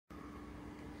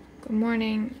Good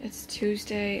morning, it's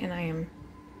Tuesday and I am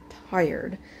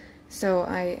tired. So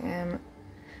I am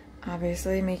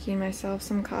obviously making myself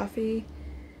some coffee,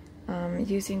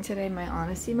 using today my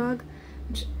Honesty mug,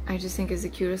 which I just think is the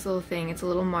cutest little thing. It's a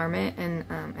little marmot and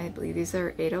I believe these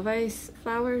are Edelweiss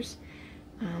flowers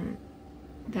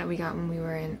that we got when we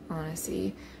were in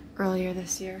Honesty earlier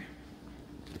this year.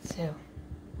 So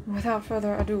without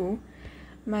further ado,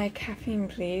 my caffeine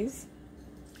please.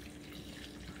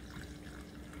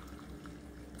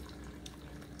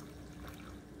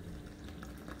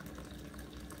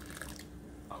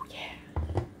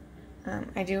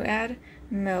 I do add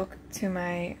milk to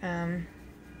my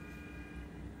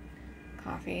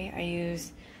coffee. I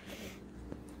use...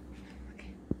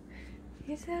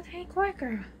 You said, hey, quiet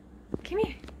girl. Come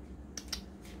here.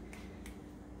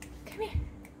 Come here.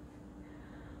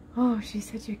 Oh,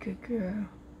 she's such a good girl.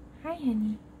 Hi,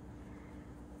 honey.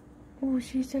 Oh,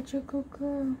 she's such a good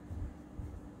girl.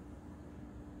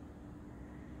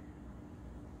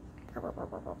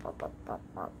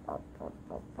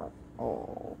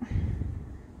 Oh.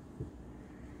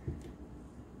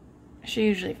 She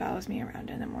usually follows me around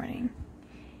in the morning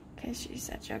because she's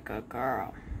such a good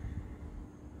girl.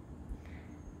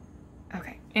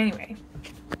 Okay, anyway,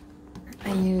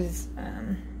 I use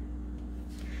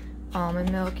almond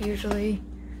milk usually,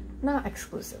 not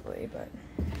exclusively, but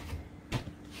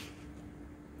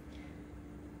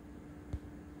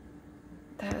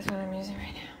that is what I'm using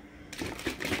right now.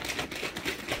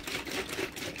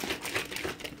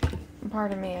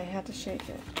 Pardon me, I had to shake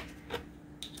it.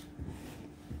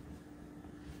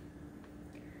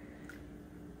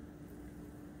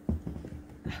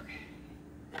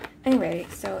 Anyway,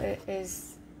 so it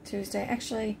is Tuesday.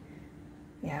 Actually,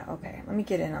 yeah, okay. Let me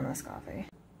get in on this coffee.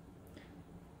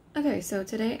 Okay, so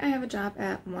today I have a job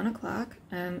at 1 o'clock,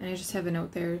 and I just have a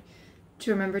note there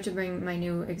to remember to bring my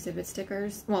new exhibit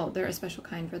stickers. Well, they're a special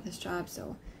kind for this job,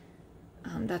 so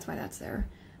that's why that's there.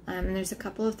 And there's a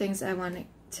couple of things I want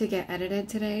to get edited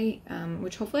today,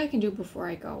 which hopefully I can do before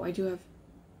I go. I do have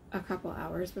a couple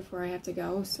hours before I have to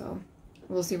go, so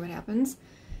we'll see what happens.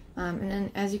 And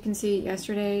then, as you can see,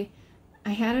 yesterday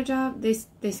I had a job.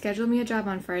 They scheduled me a job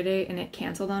on Friday, and it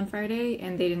canceled on Friday,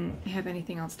 and they didn't have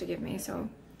anything else to give me, so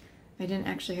I didn't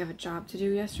actually have a job to do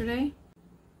yesterday.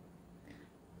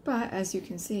 But as you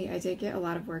can see, I did get a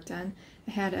lot of work done.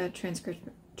 I had a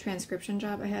transcription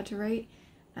job I had to write,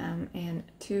 and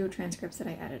 2 transcripts that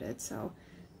I edited, so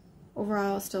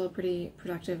overall, still a pretty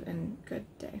productive and good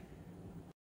day.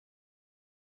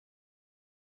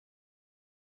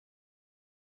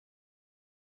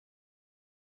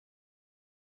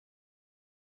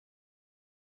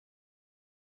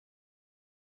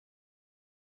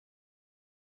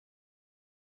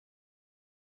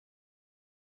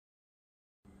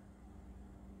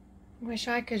 Wish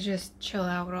I could just chill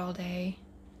out all day.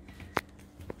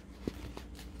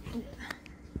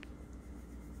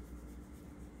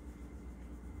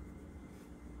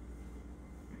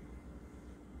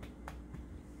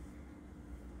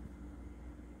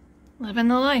 Living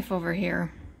the life over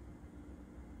here.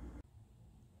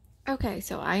 Okay,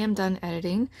 so I am done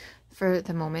editing for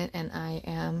the moment, and I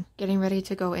am getting ready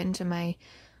to go into my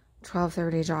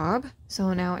 12:30 job.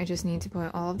 So now I just need to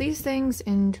put all of these things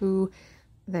into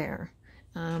there.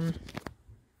 In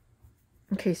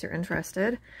case you're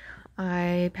interested,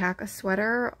 I pack a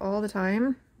sweater all the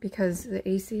time because the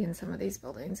AC in some of these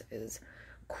buildings is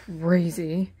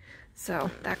crazy. So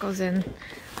that goes in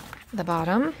the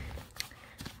bottom,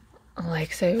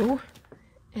 like so.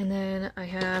 And then I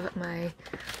have my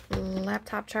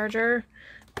laptop charger.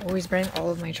 Always bring all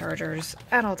of my chargers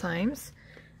at all times.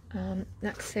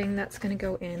 Next thing that's gonna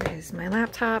go in is my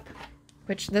laptop,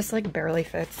 which this like barely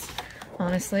fits,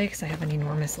 honestly, because I have an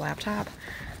enormous laptop,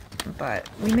 but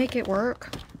we make it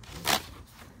work.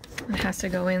 It has to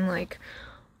go in like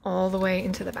all the way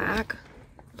into the back,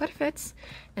 but it fits.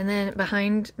 And then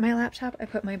behind my laptop I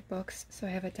put my books, so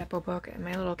I have a Depo book and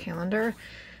my little calendar.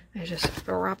 I just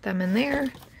drop them in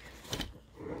there.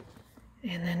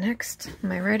 And then next,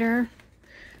 my writer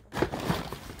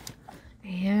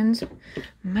and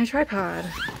my tripod.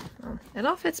 Well, it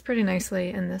all fits pretty nicely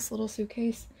in this little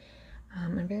suitcase.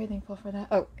 I'm very thankful for that.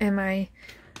 Oh, and my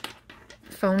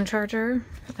phone charger,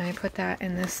 I put that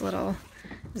in this little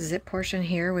zip portion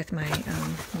here with my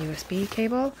USB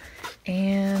cable.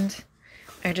 And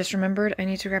I just remembered I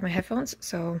need to grab my headphones,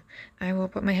 so I will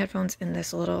put my headphones in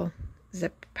this little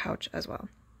zip pouch as well.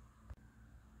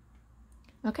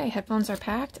 Okay, headphones are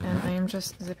packed, and I am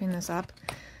just zipping this up.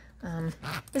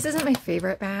 This isn't my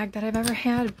favorite bag that I've ever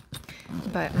had,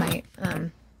 but my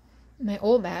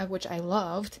old bag, which I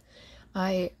loved,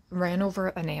 I ran over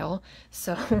a nail,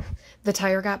 so the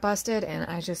tire got busted, and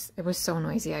it was so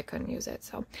noisy I couldn't use it.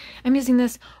 So I'm using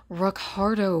this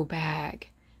Ricardo bag.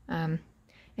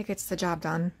 It gets the job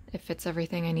done. It fits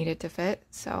everything I need it to fit,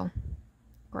 so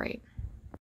great.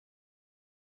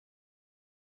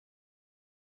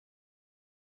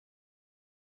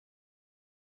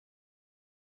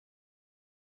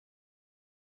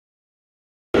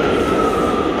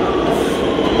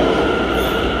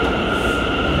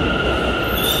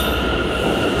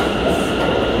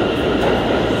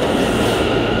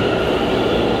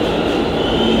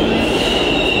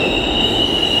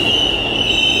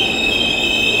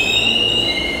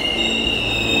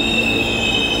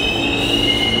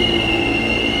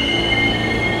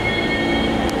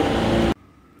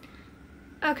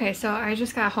 Okay, so I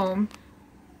just got home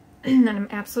and I'm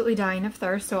absolutely dying of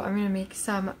thirst, so I'm gonna make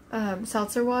some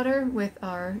seltzer water with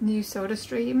our new soda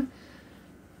stream.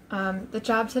 The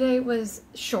job today was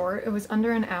short. It was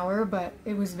under an hour, but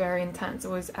it was very intense. It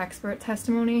was expert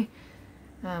testimony,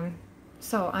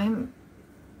 so I'm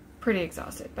pretty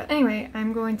exhausted. But anyway,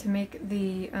 I'm going to make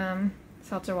the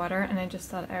seltzer water, and I just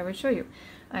thought I would show you.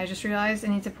 I just realized I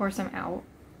need to pour some out,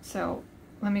 so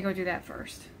let me go do that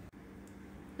first.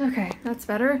 Okay, that's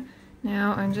better.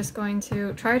 Now I'm just going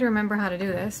to try to remember how to do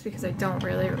this because I don't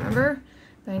really remember,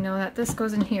 but I know that this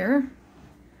goes in here.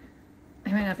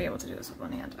 I might not be able to do this with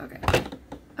one hand. Okay.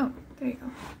 Oh, there you go.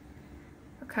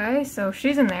 Okay, so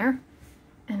she's in there.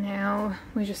 And now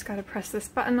we just gotta press this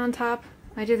button on top.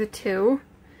 I did the 2,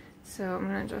 so I'm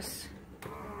gonna just...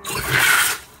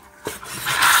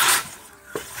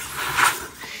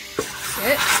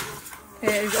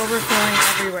 It is overflowing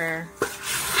everywhere.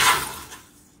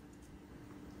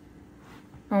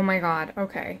 Oh my god,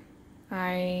 okay.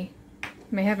 I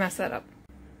may have messed that up.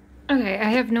 Okay, I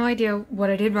have no idea what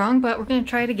I did wrong, but we're gonna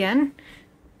try it again.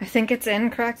 I think it's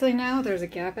in correctly now. There's a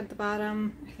gap at the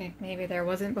bottom. I think maybe there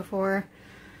wasn't before.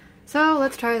 So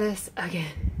let's try this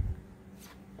again.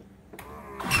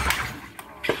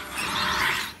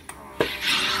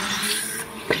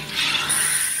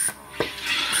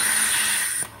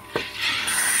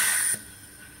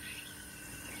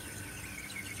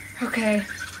 Okay.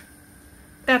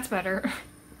 That's better.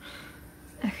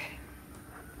 Okay.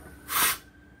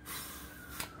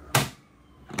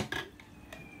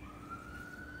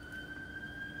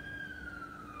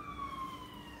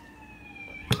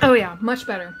 Oh yeah, much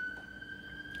better.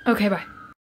 Okay, bye.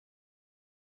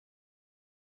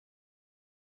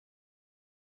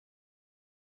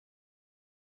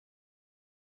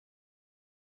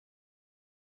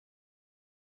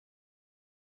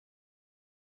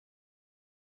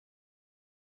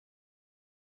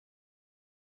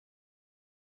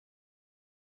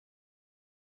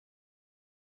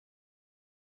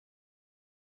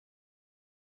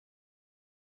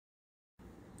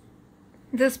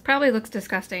 This probably looks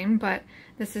disgusting, but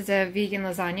this is a vegan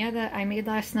lasagna that I made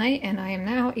last night, and I am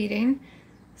now eating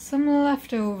some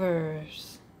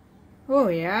leftovers. Oh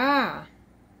yeah!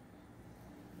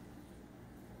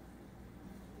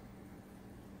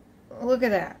 Look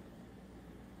at that.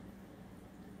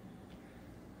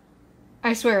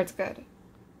 I swear it's good.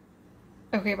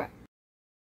 Okay, bye.